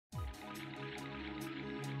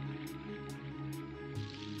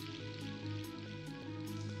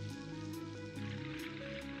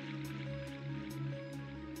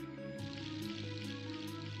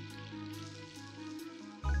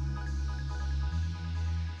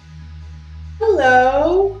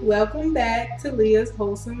Hello, welcome back to Leah's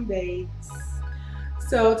Wholesome Bakes.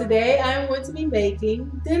 So today I'm going to be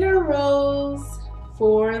making dinner rolls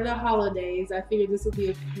for the holidays. I figured this would be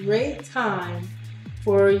a great time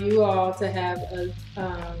for you all to have a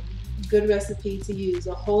good recipe to use,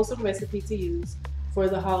 a wholesome recipe to use for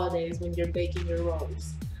the holidays when you're baking your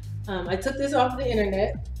rolls. I took this off the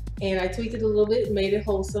internet and I tweaked it a little bit, made it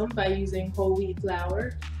wholesome by using whole wheat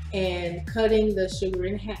flour and cutting the sugar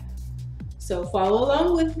in half. So follow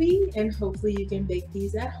along with me and hopefully you can bake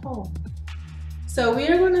these at home. So we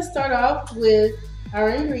are going to start off with our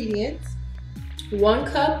ingredients. 1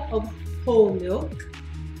 cup of whole milk,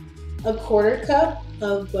 a 1/4 cup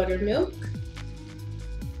of buttermilk,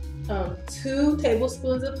 2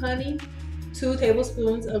 tablespoons of honey, 2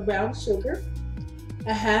 tablespoons of brown sugar,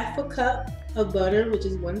 1/2 cup of butter, which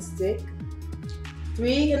is 1 stick,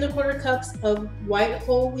 3 1/4 cups of white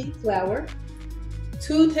whole wheat flour,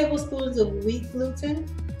 2 tablespoons of wheat gluten,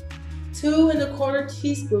 2 1/4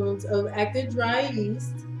 teaspoons of active dry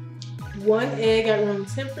yeast, 1 egg at room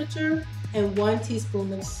temperature, and 1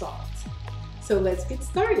 teaspoon of salt. So let's get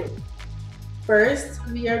started. First,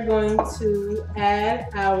 we are going to add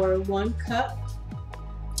our 1 cup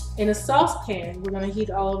in a saucepan. We're going to heat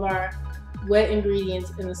all of our wet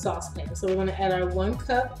ingredients in the saucepan. So we're going to add our 1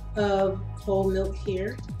 cup of whole milk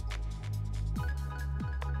here.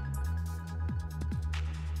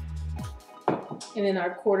 And then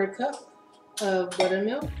our 1/4 cup of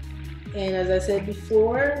buttermilk. And as I said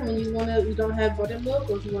before, when you don't have buttermilk,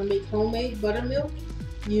 or if you want to make homemade buttermilk,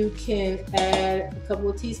 you can add a couple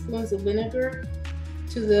of teaspoons of vinegar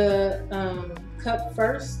to the cup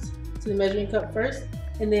first, to the measuring cup first,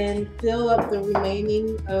 and then fill up the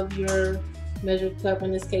remaining of your measured cup.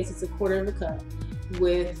 In this case, it's a 1/4 cup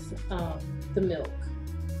with the milk.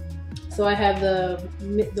 So I have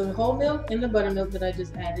the whole milk and the buttermilk that I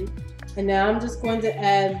just added. And now I'm just going to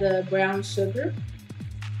add the brown sugar,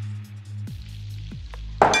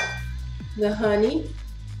 the honey,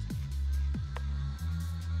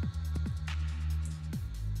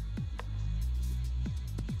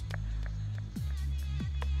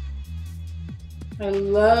 I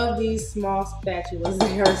love these small spatulas.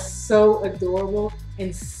 They are so adorable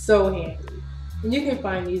and so handy. And you can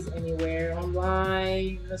find these anywhere,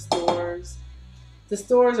 online, in the stores. The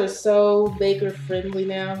stores are so baker friendly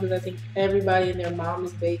now because I think everybody and their mom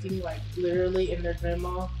is baking, like literally, and their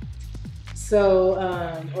grandma. So,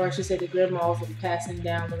 or I should say the grandmas are passing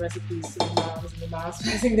down the recipes to the moms, and the moms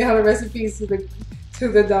passing down the recipes to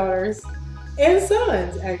the daughters and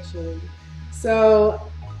sons, actually. So,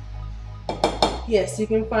 yes, you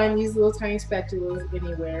can find these little tiny spatulas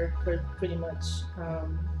anywhere, pretty much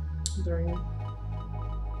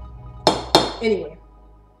anyway.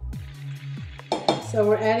 So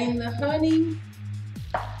we're adding the honey,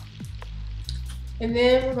 and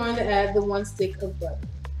then we're going to add the 1 stick of butter.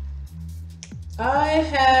 I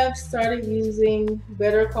have started using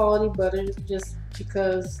better quality butter just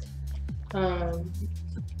because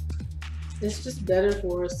it's just better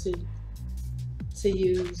for us to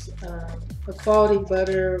use a quality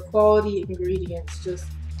butter, quality ingredients.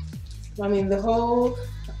 I mean, the whole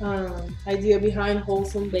idea behind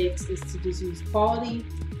Wholesome Bakes is to just use quality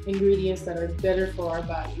ingredients that are better for our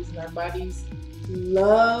bodies, and our bodies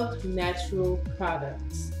love natural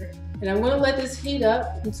products. And I'm going to let this heat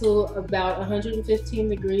up until about 115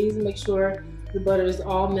 degrees and make sure the butter is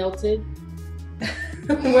all melted.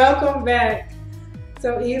 Welcome back.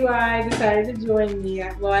 So Eli decided to join me.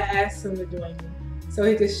 Well, I asked him to join me so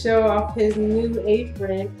he could show off his new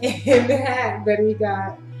apron and the hat that he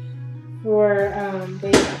got for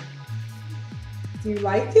baking. Do you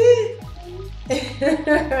like it?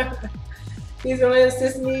 He's going to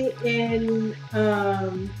assist me in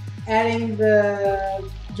adding the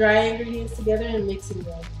dry ingredients together and mixing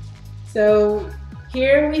them. So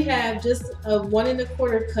here we have just 1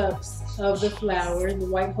 1/4 cups of the flour, the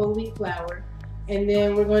white whole wheat flour, and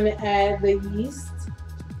then we're going to add the yeast.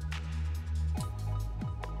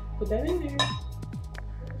 Put that in there.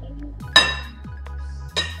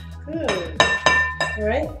 Good. All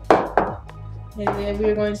right. And then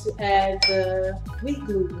we're going to add the wheat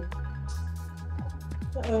gluten.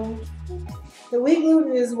 The wheat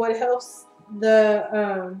gluten is what helps the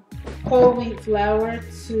whole wheat flour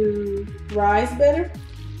to rise better,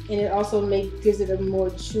 and it also gives it a more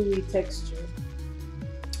chewy texture.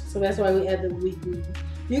 So that's why we add the wheat gluten.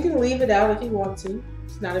 You can leave it out if you want to.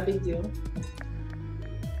 It's not a big deal.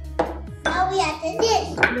 Now we add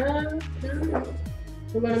this. No.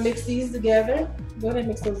 We're going to mix these together. Go ahead and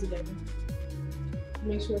mix those together.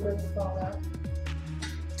 Make sure it doesn't fall out.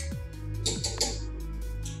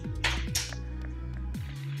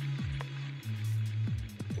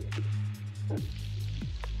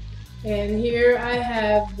 And here I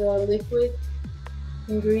have the liquid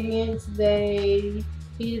ingredients. They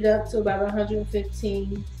heated up to about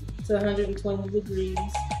 115 to 120 degrees.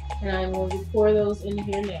 And I'm going to pour those in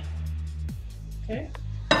here now. Okay?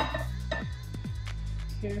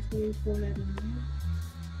 Carefully pour that in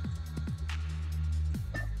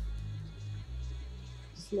there.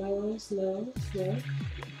 Slow, slow, slow.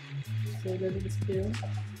 So it doesn't spill.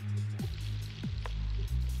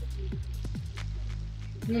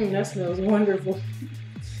 That smells wonderful.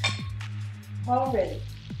 Already.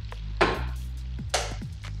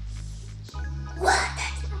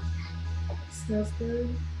 Smells good.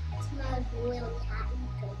 It smells really hot and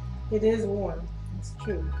good. It is warm. It's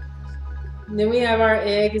true. And then we have our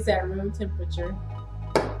egg. It's at room temperature.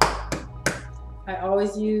 I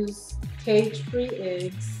always use cage-free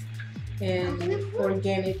eggs and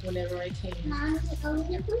organic whenever I can. Mommy, I'm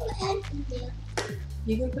gonna put the egg in there.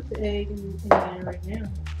 You can put the egg in there right now.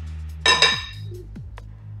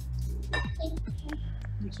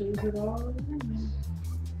 Make sure you put all of it in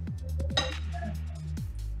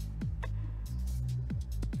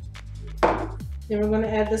there. Then we're going to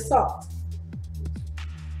add the salt.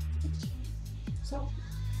 Salt.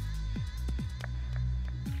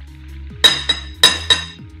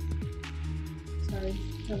 Sorry,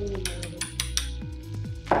 a little more.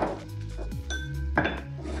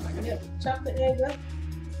 Yep, chop the egg up.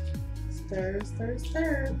 Stir, stir,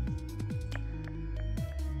 stir.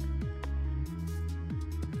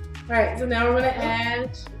 Alright, so now we're going to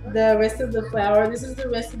add the rest of the flour. This is the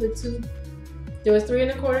rest of the two. There was 3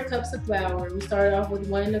 1/4 cups of flour. We started off with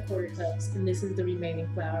 1 1/4 cups, and this is the remaining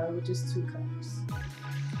flour, which is 2 cups.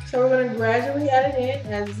 So we're going to gradually add it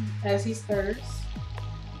in as he stirs.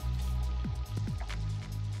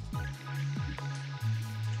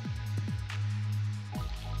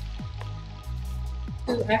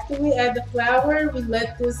 After we add the flour, we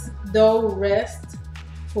let this dough rest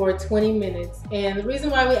for 20 minutes. And the reason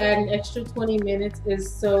why we add an extra 20 minutes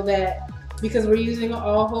is so that, because we're using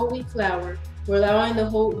all whole wheat flour, we're allowing the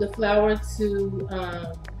flour to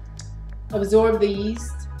absorb the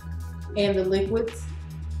yeast and the liquids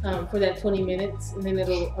for that 20 minutes, and then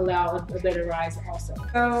it'll allow a better rise also.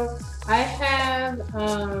 So I have,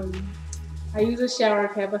 I use a shower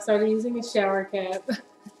cap. I started using a shower cap.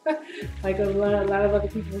 Like a lot of other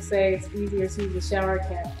people say, it's easier to use a shower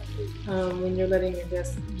cap when you're letting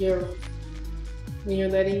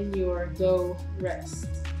your dough rest.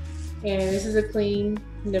 And this is a clean,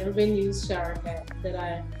 never been used shower cap that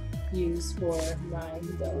I use for my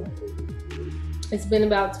dough. It's been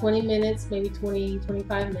about 20 minutes, maybe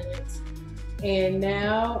 25 minutes. And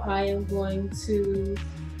now I am going to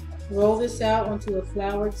roll this out onto a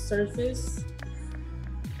floured surface.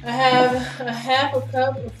 I have a 1/2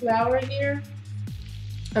 cup of flour here.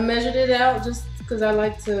 I measured it out just because I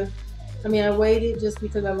like to, I weighed it just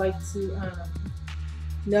because I like to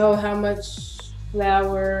know how much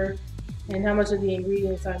flour and how much of the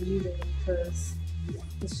ingredients I'm using, because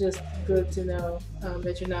it's just good to know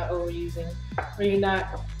that you're not overusing or you're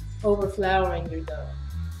not over flouring your dough.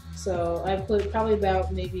 So I put probably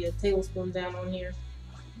about maybe a tablespoon down on here.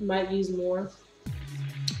 You might use more,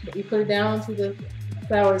 but you put it down onto the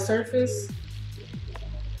flour surface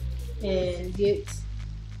and get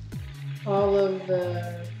all of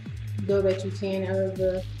the dough that you can out of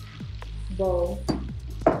the bowl.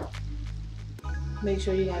 Make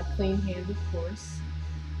sure you have clean hands, of course.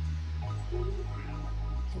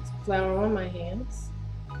 Get some flour on my hands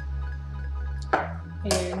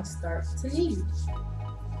and start to knead.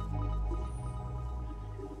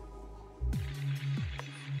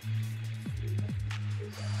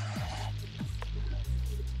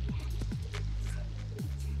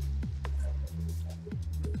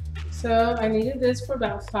 So I kneaded this for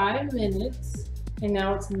about 5 minutes, and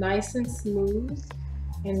now it's nice and smooth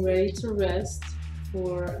and ready to rest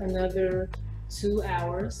for another 2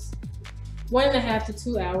 hours. 1.5 to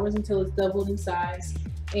 2 hours until it's doubled in size.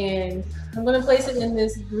 And I'm going to place it in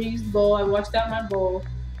this greased bowl. I washed out my bowl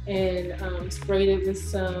and sprayed it with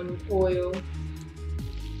some oil,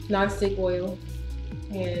 non-stick oil.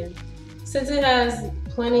 And since it has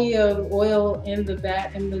plenty of oil in the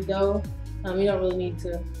dough, you don't really need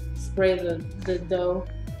to spray the dough,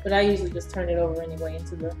 but I usually just turn it over anyway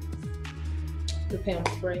into the pan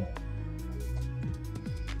spray.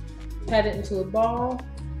 Pat it into a ball.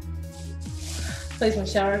 Place my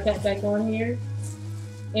shower cap back on here.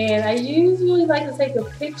 And I usually like to take a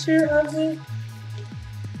picture of it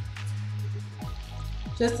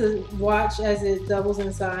just to watch as it doubles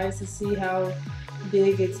in size to see how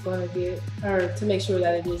big it's going to get, or to make sure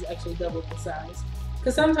that it is actually doubled in size.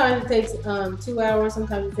 because sometimes it takes 2 hours,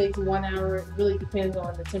 sometimes it takes 1 hour. It really depends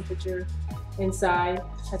on the temperature inside.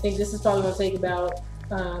 I think this is probably going to take about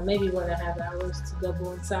maybe 1.5 hours to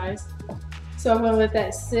double in size. So I'm going to let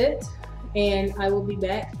that sit, and I will be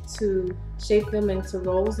back to shape them into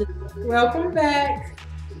rolls. Welcome back.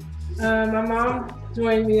 My mom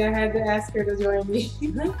joined me. I had to ask her to join me.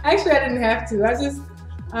 Actually, I didn't have to. I just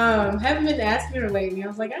haven't been asking her lately. I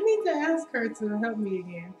was like, I need to ask her to help me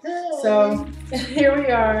again. So here we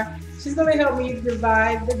are. She's going to help me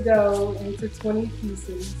divide the dough into 20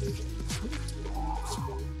 pieces.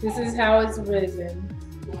 This is how it's risen.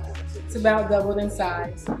 It's about doubled in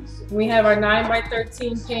size. We have our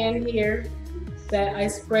 9x13 pan here that I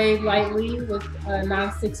sprayed lightly with a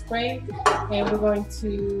non-stick spray, and we're going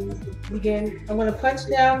to begin. I'm going to punch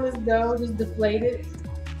down this dough, just deflate it,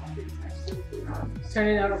 turn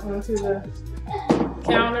it out onto the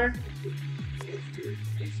counter,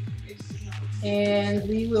 and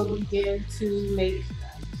we will begin to make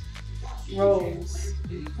rolls.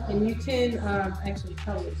 And you can actually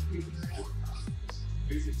color it.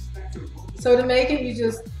 So to make it, you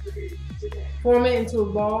just form it into a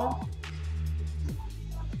ball.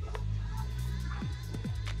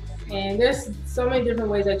 And there's so many different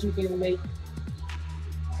ways that you can make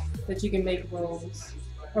rolls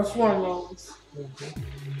or form rolls.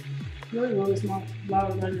 Really, really small. A lot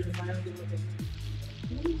of running around with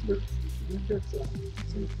it.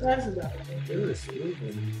 That's about it.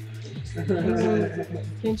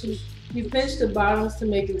 You pinch the bottoms to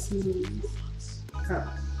make it smooth. Huh.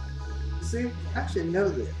 See, I should know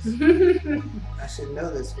this. I should know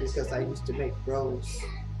this because I used to make rolls.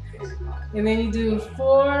 And then you do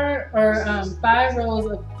 5 rows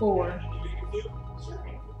of 4.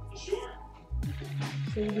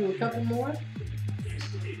 So you do a couple more.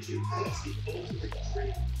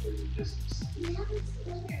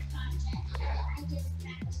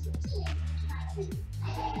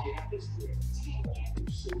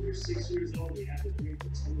 So we're 6 years old. We have to do it for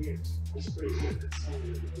 10 years. That's pretty good.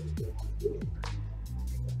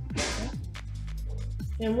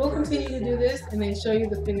 And we'll continue to do this and then show you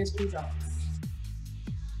the finished results.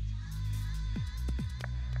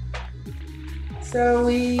 So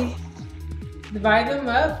we divide them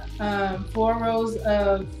up, 5 rows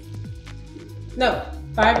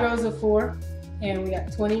of 4, and we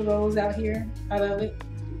got 20 rolls out here out of it.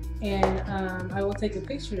 And I will take a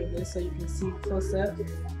picture of this so you can see close up.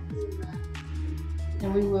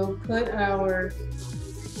 And we will put our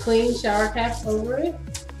clean shower caps over it.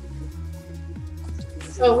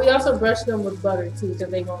 Oh, we also brush them with butter too,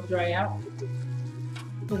 because they won't dry out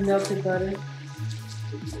with melted butter.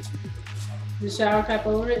 The shower cap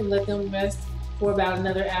over it and let them rest for about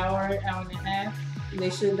another hour, hour and a half. And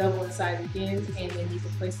they should double in size again, and then you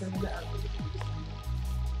can place them in the oven.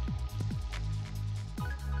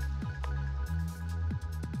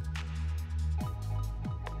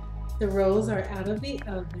 The rolls are out of the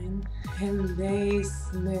oven and they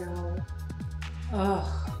smell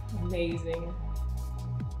amazing.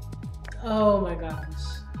 Oh my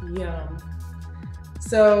gosh, yum.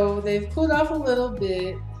 So they've cooled off a little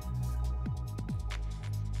bit.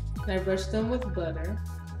 And I brushed them with butter.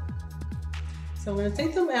 So I'm gonna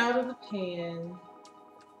take them out of the pan.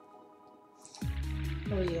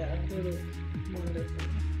 Oh yeah, they look wonderful.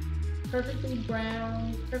 Perfectly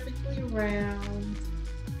brown, perfectly round.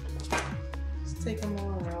 Let's take them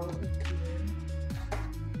all out of here.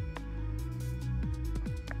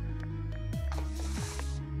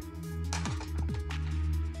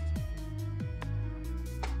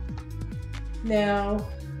 Now,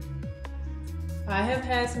 I have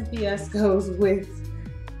had some fiascos with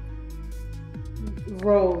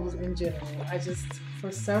rolls in general. I just,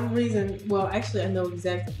 for some reason, well, actually I know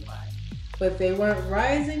exactly why, but they weren't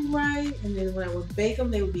rising right, and then when I would bake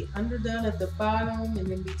them, they would be underdone at the bottom,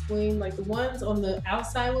 and in between, like the ones on the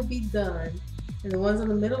outside would be done, and the ones in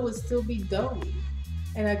the middle would still be doughy,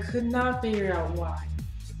 and I could not figure out why.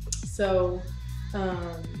 So,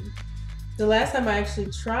 the last time I actually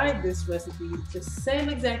tried this recipe, the same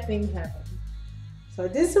exact thing happened. So I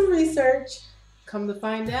did some research. Come to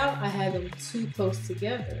find out, I had them too close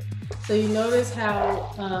together. So you notice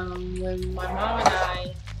how when my mom and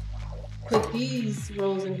I put these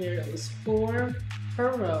rolls in here, it was 4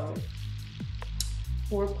 per row,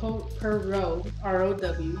 4 per row,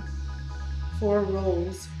 R-O-W, 4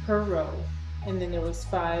 rolls per row, and then there was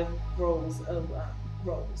 5 rows of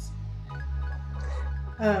rolls.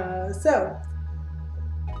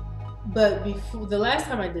 But before the last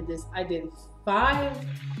time I did this, I did 5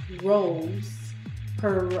 rolls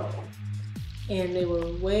per row, and they were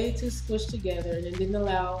way too squished together, and it didn't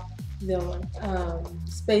allow them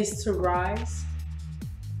space to rise.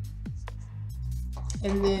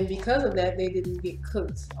 And then because of that, they didn't get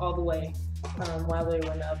cooked all the way while they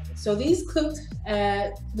were in the oven. So these cooked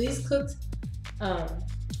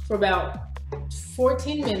for about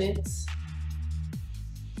 14 minutes.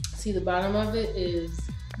 See, the bottom of it is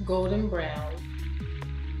golden brown.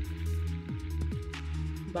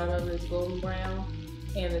 Bottom of it is golden brown,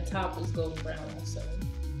 and the top is golden brown also.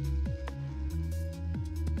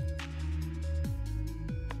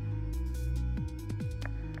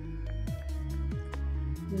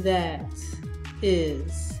 That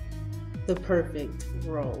is the perfect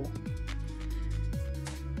roll.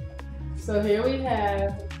 So here we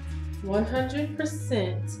have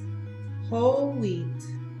 100% whole wheat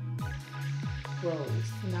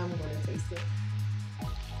rolls. Now I'm going to taste it.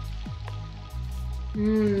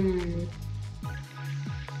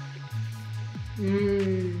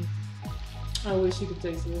 I wish you could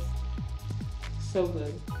taste this. So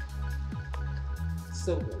good.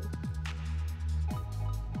 So good.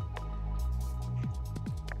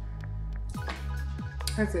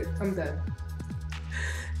 That's it. I'm done.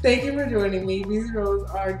 Thank you for joining me. These rolls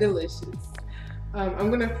are delicious. I'm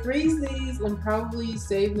going to freeze these and probably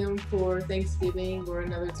save them for Thanksgiving or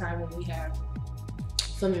another time when we have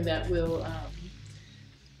something that will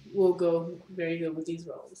go very good with these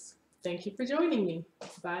rolls. Thank you for joining me.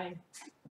 Bye.